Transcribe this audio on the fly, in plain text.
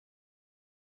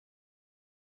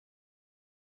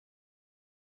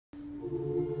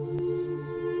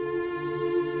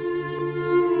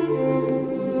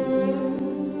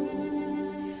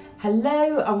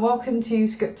Hello and welcome to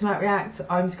Scriptonite Reacts.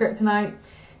 I'm Scriptonite.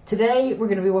 Today we're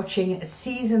going to be watching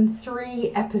season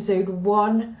 3 episode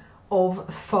 1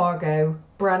 of Fargo.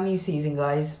 Brand new season,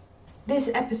 guys. This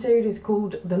episode is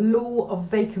called The Law of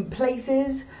Vacant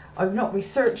Places. I've not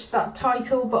researched that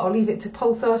title, but I'll leave it to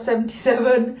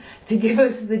Pulsar77 to give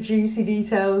us the juicy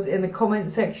details in the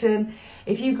comment section.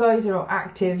 If you guys are not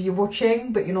active, you're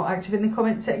watching, but you're not active in the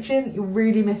comment section, you're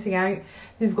really missing out.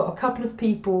 We've got a couple of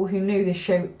people who know this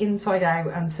show inside out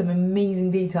and some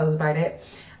amazing details about it,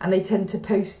 and they tend to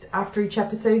post after each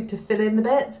episode to fill in the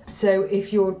bits. So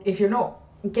if you're not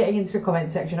getting into the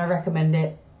comment section, I recommend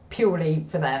it purely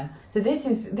for them. So this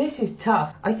is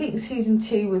tough. I think season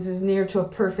 2 was as near to a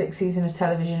perfect season of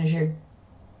television as you're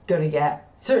gonna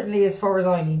get. Certainly as far as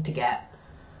I need to get.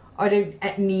 I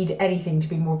don't need anything to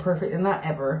be more perfect than that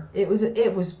ever. It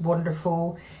was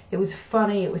wonderful. It was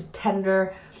funny. It was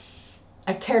tender.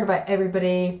 I cared about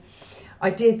everybody. I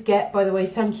did get, by the way,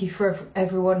 thank you for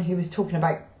everyone who was talking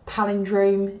about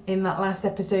palindrome in that last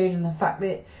episode, and the fact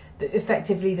that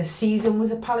effectively the season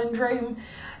was a palindrome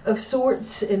of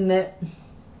sorts, in that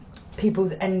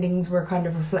people's endings were kind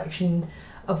of reflection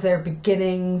of their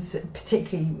beginnings.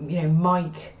 Particularly, you know,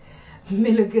 Mike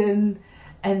Milligan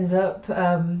ends up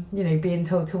being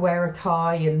told to wear a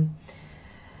tie and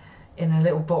in a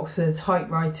little box with a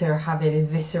typewriter, having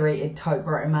eviscerated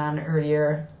typewriter man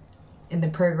earlier in the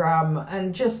program.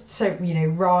 And just so, you know,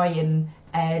 Rye and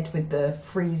Ed with the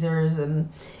freezers, and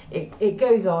it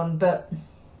goes on. But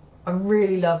I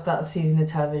really loved that season of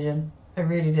television. I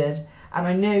really did. And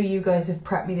I know you guys have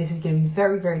prepped me, this is going to be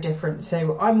very, very different,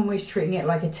 so I'm almost treating it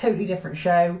like a totally different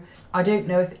show. I don't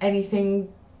know if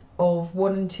anything of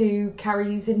 1 and 2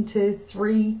 carries into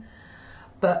 3,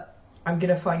 but I'm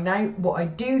going to find out. What I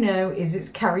do know is it's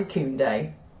Carrie Coon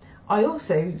Day.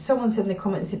 Someone said in the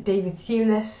comments that David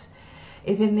Thewlis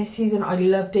is in this season. I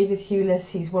love David Thewlis,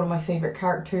 he's one of my favourite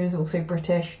characters, also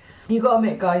British. You got to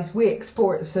admit, guys, we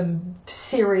export some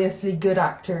seriously good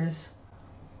actors,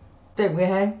 don't we,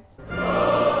 hey?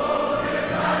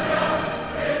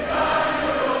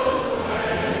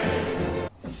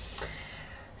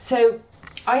 So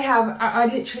I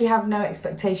literally have no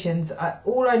expectations.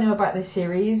 All I know about this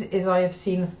series is I have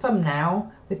seen a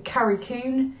thumbnail with Carrie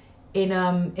Coon in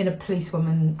a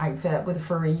policewoman outfit with a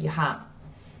furry hat.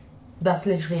 That's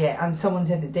literally it. And someone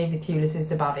said that David Thewlis is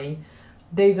the baddie.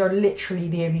 Those are literally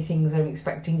the only things I'm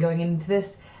expecting going into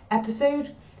this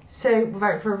episode. So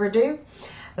without further ado,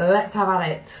 let's have at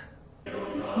it.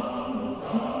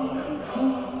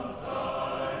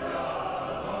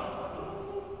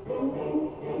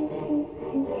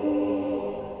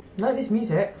 Like this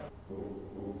music.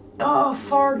 Oh,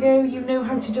 Fargo, you know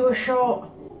how to do a shot.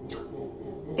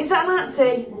 Is that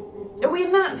Nazi? Are we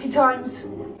in Nazi times?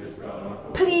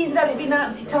 Please let it be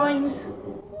Nazi times.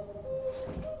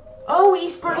 Oh,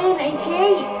 East Berlin,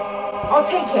 88. I'll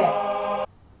take it.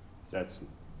 Setzen.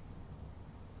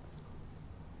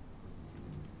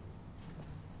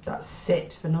 That's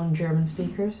sit for non-German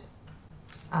speakers.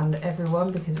 And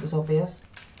everyone, because it was obvious.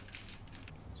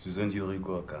 Sie sind Yuri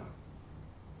Gurka.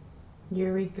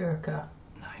 Yuri Gurka.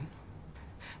 Nein.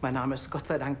 Mein Name ist Gott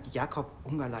sei Dank Jakob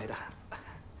Ungerleider.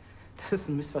 Das ist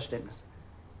ein Missverständnis.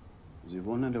 Sie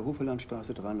wohnen an der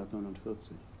Hufelandstraße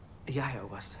 349. Ja, Herr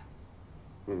Oberst.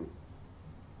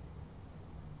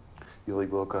 Yuri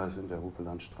Gurka ist in der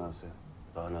Hufelandstraße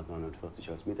 349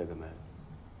 als Mieter gemeldet.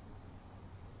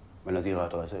 Wenn das Ihre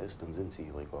Adresse ist, dann sind Sie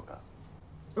Yuri Gurka.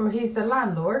 Or he's the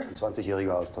landlord. Ein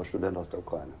 20-jähriger Austauschstudent aus der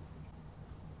Ukraine.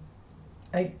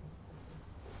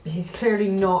 He's clearly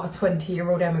not a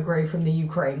 20-year-old emigre from the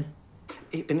Ukraine.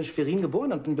 Ich bin in Schwerin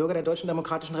geboren und bin Bürger der Deutschen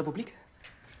Demokratischen Republik.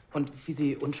 Und wie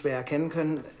Sie unschwer erkennen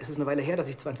können, ist es eine Weile her, dass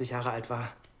ich 20 Jahre alt war.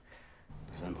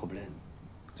 Das ist ein Problem.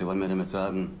 Sie wollen mir damit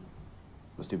sagen,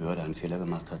 dass die Behörde einen Fehler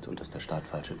gemacht hat und dass der Staat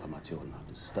falsche Informationen hat.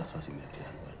 Das ist das, was Sie mir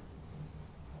erklären wollen.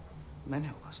 Nein,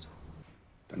 Herr Oberst.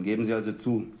 Dann geben Sie also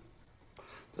zu,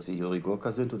 dass Sie Yuri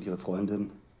Gurka sind und Ihre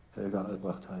Freundin Helga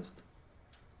Albrecht heißt.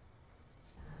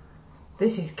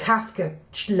 This is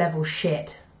Kafka-level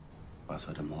shit. War es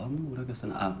heute Morgen oder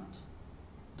gestern Abend,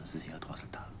 dass Sie sie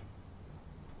erdrosselt haben?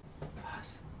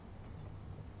 Was?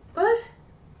 Was?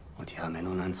 Und hier haben wir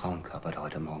nun einen Frauenkörper, der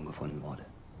heute Morgen gefunden wurde.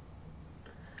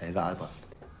 Helga Albrecht.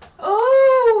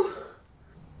 Oh!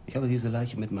 Ich habe diese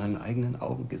Leiche mit meinen eigenen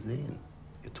Augen gesehen.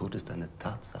 Ihr Tod ist eine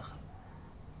Tatsache.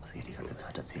 Was Sie hier die ganze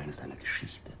Zeit erzählen, ist eine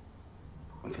Geschichte.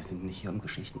 Und wir sind nicht hier, um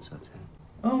Geschichten zu erzählen.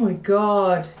 Oh my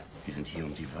God. Wir sind hier,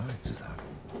 um die Wahrheit zu sagen.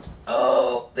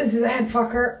 Oh, this is a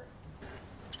headfucker.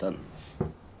 Verstanden?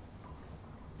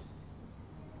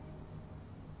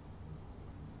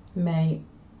 Mate.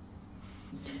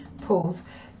 Pause.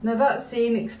 Now that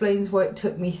scene explains why it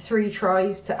took me 3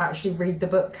 tries to actually read the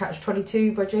book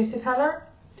Catch-22 by Joseph Heller.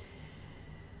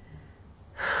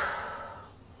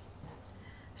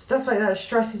 Stuff like that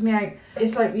stresses me out.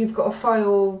 It's like you've got to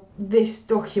file this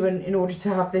document in order to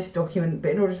have this document,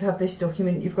 but in order to have this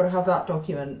document, you've got to have that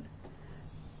document.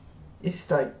 It's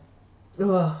like,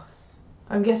 ugh.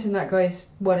 I'm guessing that guy's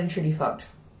well and truly fucked.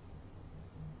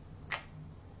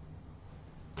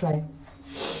 Play.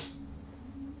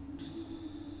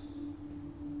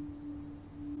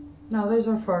 Now there's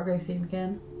our Fargo theme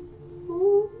again.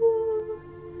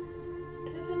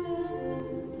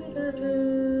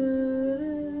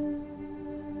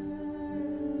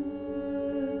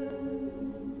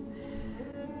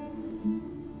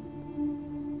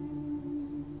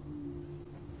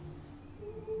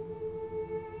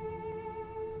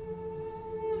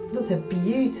 That's a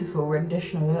beautiful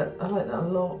rendition of it. I like that a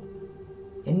lot.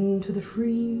 Into the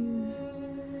freeze.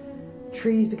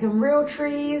 Trees become real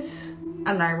trees.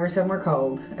 And now we're somewhere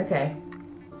cold. Okay.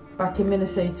 Back in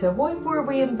Minnesota. Why were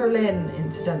we in Berlin,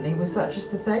 incidentally? Was that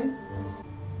just a thing?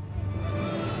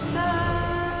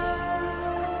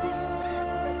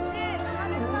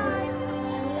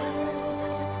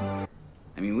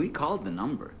 I mean, we called the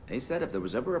number. They said if there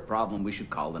was ever a problem, we should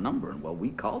call the number. And, well, we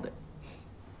called it.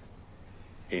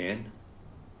 And?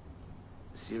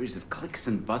 A series of clicks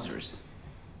and buzzers.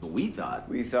 We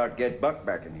thought get Buck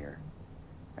back in here.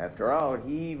 After all,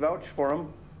 he vouched for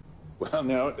him. Well,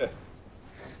 now,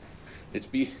 let's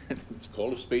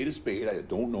call a spade. I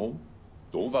don't know.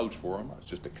 Don't vouch for him. It's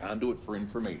just a conduit for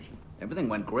information. everything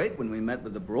went great when we met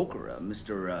with the broker,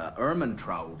 Mr.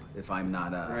 Ermentraub, if I'm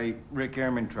not... Right, Rick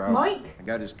Ermentraub. Mike? I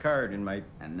got his card in my...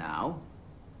 And now,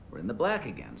 we're in the black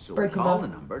again, so Breaking we call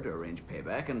Bad. the number to arrange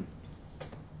payback and...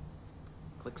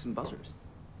 clicks and buzzers.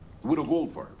 Widow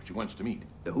Goldfarb, she wants to meet.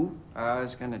 The who? I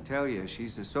was gonna tell you,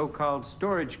 she's the so-called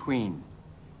storage queen.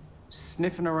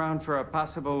 Sniffing around for a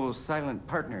possible silent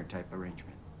partner type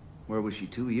arrangement. Where was she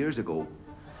 2 years ago?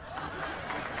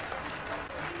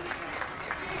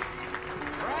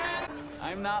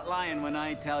 I'm not lying when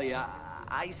I tell you,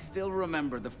 I still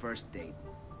remember the first date.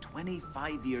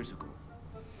 25 years ago.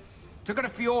 Took her to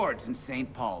Fjords in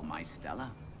St. Paul, my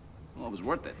Stella. Well, it was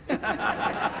worth it. Is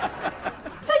that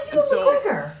you, And so-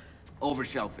 McGregor? Over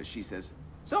shellfish, she says.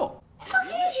 So, Fuck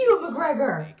is you,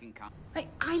 McGregor?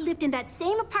 I lived in that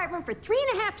same apartment for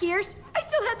 3.5 years. I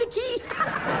still had the key.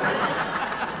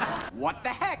 What the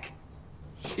heck?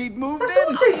 She'd moved That's in.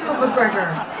 also you, McGregor.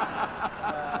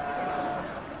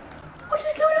 What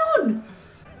is going on?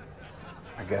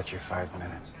 I got your 5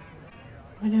 minutes.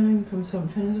 I know him from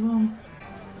something as well.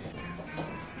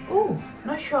 Oh,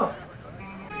 nice shot.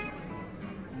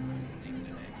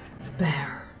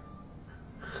 Bear.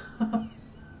 I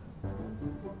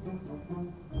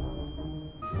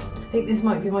think this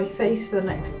might be my face for the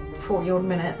next 40-odd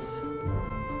minutes.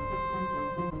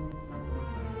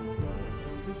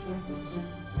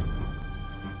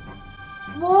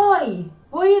 Why?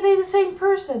 Why are they the same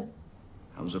person?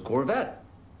 How's a Corvette?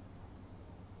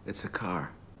 It's a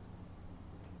car.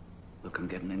 Look, I'm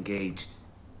getting engaged.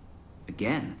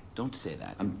 Again? Don't say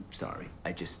that. I'm sorry.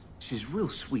 She's real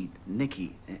sweet.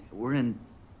 Nikki, we're in,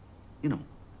 you know.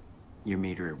 You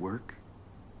meet her at work?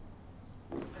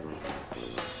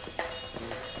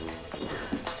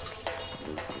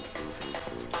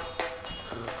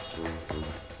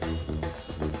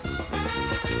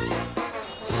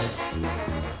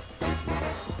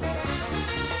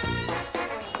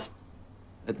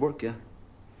 At work, yeah.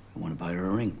 I want to buy her a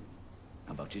ring.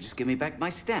 How about you just give me back my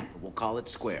stamp? We'll call it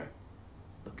square.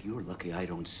 Look, you're lucky I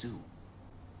don't sue.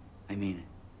 I mean,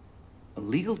 a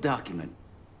legal document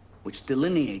which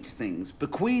delineates things,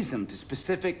 bequeaths them to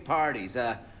specific parties.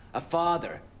 A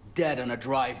father dead on a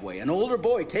driveway, an older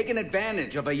boy taking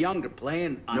advantage of a younger,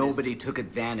 playing on Nobody took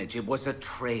advantage. It was a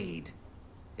trade.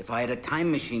 If I had a time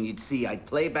machine, you'd see I'd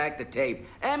play back the tape.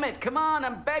 Emmett, come on,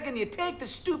 I'm begging you. Take the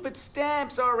stupid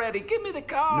stamps already. Give me the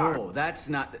car. No, that's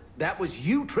not... That was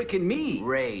you tricking me,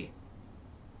 Ray.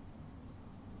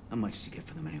 How much did you get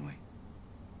for them anyway?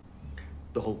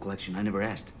 The whole collection, I never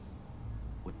asked.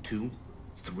 What, 2,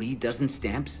 3 dozen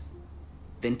stamps?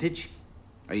 Vintage?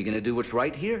 Are you gonna do what's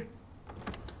right here?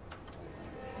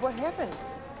 What happened?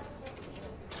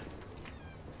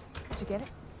 Did you get it?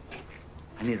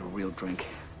 I need a real drink.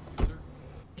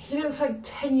 He looks like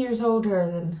 10 years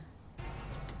older than...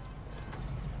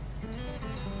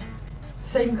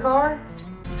 Same car?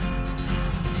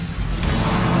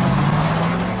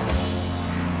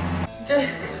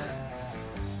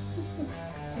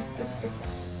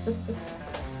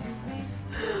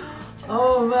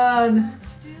 Oh man.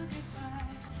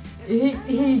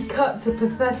 he cuts a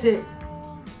pathetic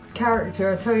character,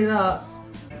 I tell you that.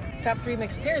 Top 3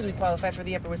 mixed pairs, we qualify for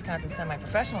the Upper Wisconsin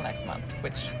Semi-Professional next month,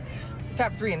 which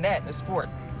top 3 in that in the sport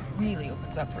really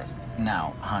opens up for us.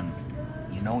 Now, hun,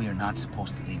 you know you're not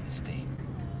supposed to leave the state.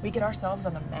 We get ourselves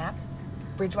on the map,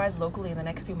 bridge-wise locally in the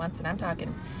next few months, and I'm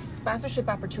talking sponsorship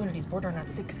opportunities bordering on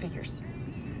 6 figures.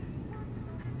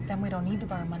 Then we don't need to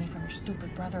borrow money from your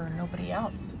stupid brother or nobody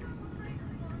else.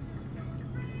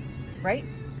 Right?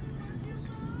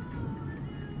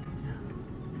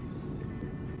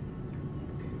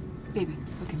 Baby,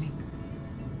 look at me.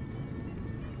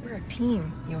 We're a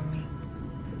team, you and me.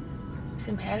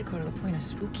 Simpatico to the point of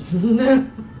spooky.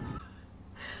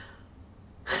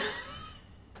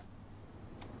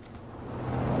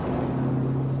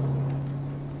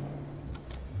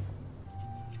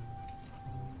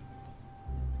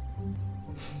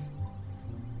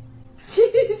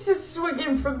 He's just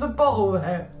swinging from the bottle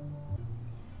there.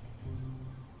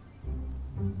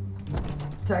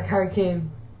 Is that Harry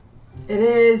King? It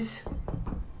is.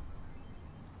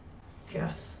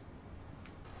 Yes.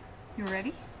 You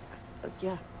ready?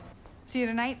 Yeah. See you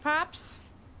tonight, Pops?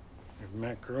 If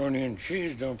macaroni and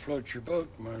cheese don't float your boat,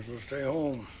 might as well stay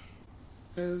home.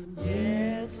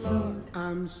 Yes, Lord.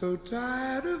 I'm so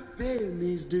tired of paying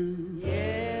these dues.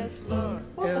 Yes, Lord.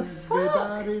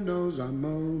 Everybody knows I'm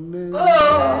moaning. Oh,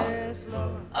 yes,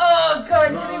 Lord. Oh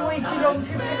God, it's been way too long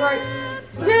to be right.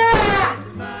 Yeah!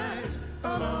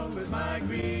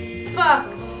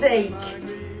 Fuck's sake.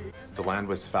 The land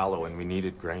was fallow and we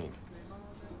needed grain.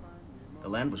 The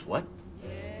land was what?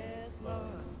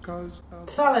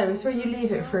 Fallow is where you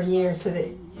leave it for a year so that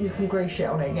you can grow shit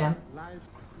on it again.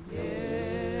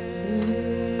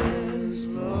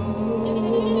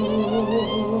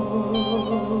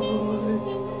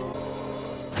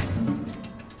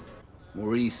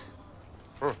 Maurice.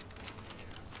 You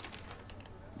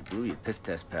blew your piss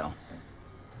test, pal.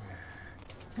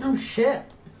 Oh shit.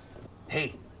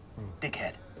 Hey,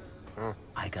 dickhead.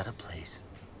 I got a place.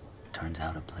 Turns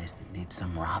out a place that needs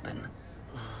some robbing.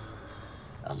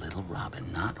 A little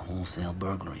robbing, not wholesale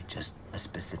burglary, just a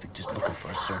specific, just looking for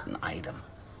a certain item.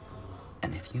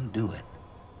 And if you do it,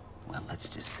 well, let's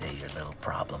just say your little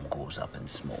problem goes up in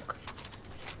smoke.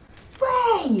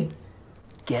 Ray!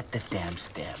 Get the damn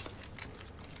stamp.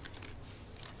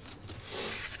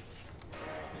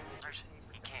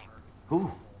 He came.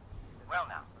 Who? Well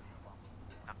now,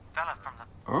 the fella from the...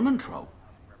 Ermintro?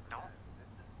 No,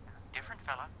 different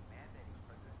fella.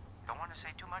 Don't want to say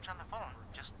too much on the phone.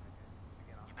 Just,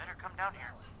 you better come down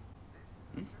here.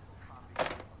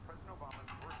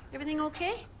 Everything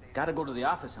okay? Gotta go to the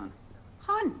office, hon.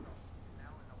 Hon,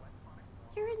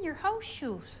 you're in your house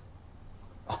shoes.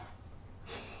 Oh,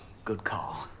 good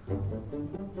call.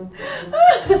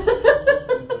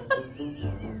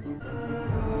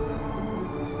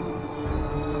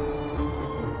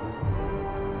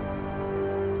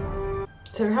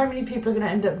 So how many people are going to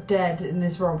end up dead in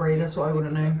this robbery? That's what I want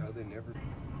to know.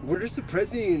 Where does the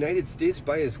President of the United States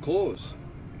buy his clothes?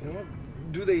 You know,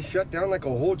 do they shut down like a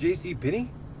whole J.C. Penney?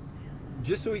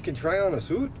 Just so he can try on a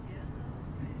suit?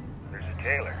 There's a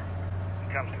tailor.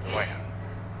 He comes to the White House.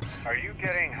 Are you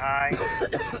getting high?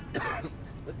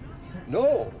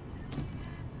 No.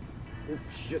 Oh,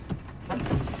 shit.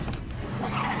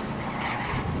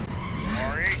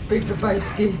 Maurice? Big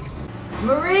Lebowski.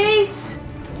 Maurice!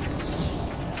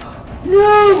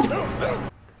 No!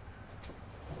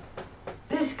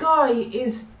 This guy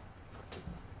is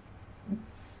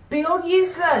beyond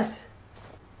useless.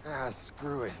 Ah,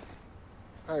 screw it.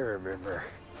 I remember.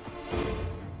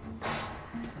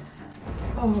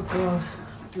 Oh god.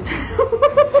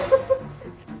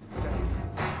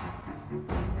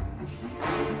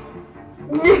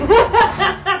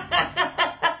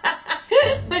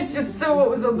 I just saw what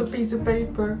was on the piece of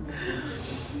paper.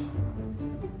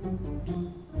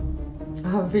 I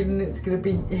have a feeling it's going to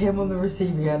be him on the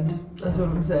receiving end. That's what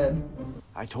I'm saying.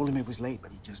 I told him it was late,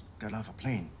 but he just got off a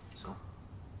plane, so...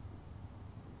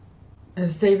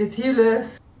 It's David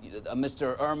Hewlett.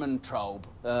 Mr. Ermintro,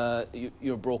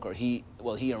 your broker, he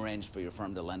arranged for your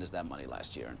firm to lend us that money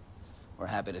last year, and we're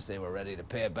happy to say we're ready to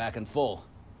pay it back in full.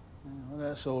 Well,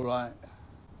 that's all right.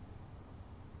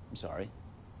 I'm sorry.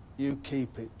 You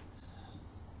keep it.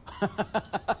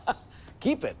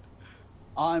 Keep it?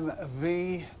 I'm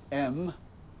V.M.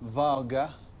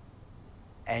 Varga.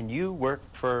 And you work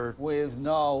for... With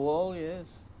Narwhal,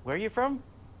 yes. Where are you from?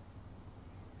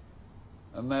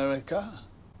 America.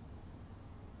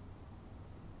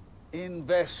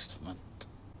 Investment.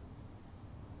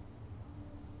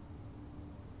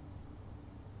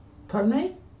 Pardon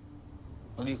me?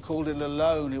 Well, you called it a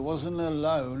loan. It wasn't a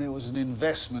loan, it was an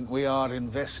investment. We are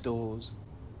investors.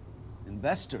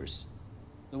 Investors?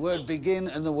 The word begin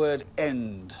and the word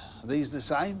end. Are these the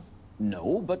same?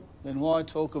 No, but... Then why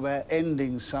talk about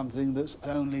ending something that's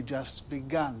only just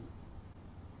begun?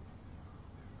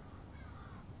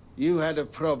 You had a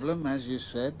problem, as you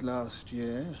said, last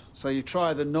year. So you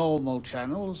try the normal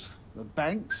channels, the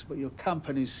banks, but your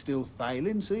company's still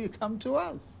failing, so you come to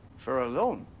us. For a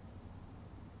loan?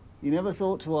 You never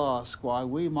thought to ask why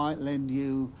we might lend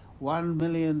you $1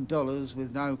 million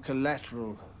with no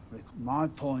collateral. Rick, my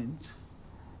point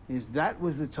is that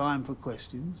was the time for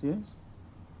questions, yes?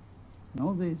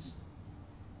 Not this.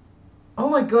 Oh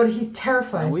my God, he's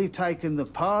terrifying. Now, we've taken the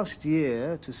past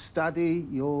year to study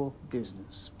your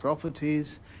business,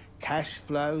 properties, cash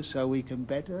flow, so we can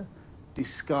better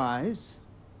disguise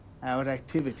our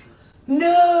activities.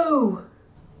 No!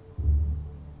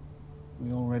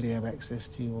 We already have access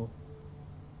to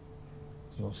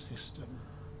your system,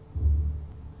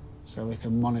 so we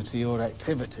can monitor your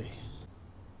activity.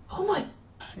 Oh my...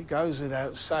 It goes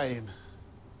without saying,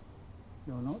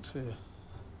 you're not to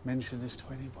mention this to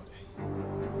anybody.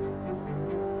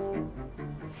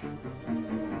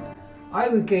 I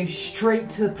would go straight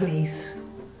to the police.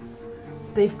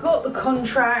 They've got the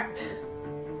contract.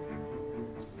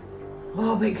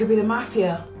 Oh, but it could be the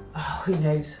mafia. Oh, who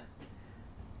knows?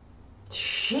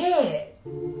 Shit.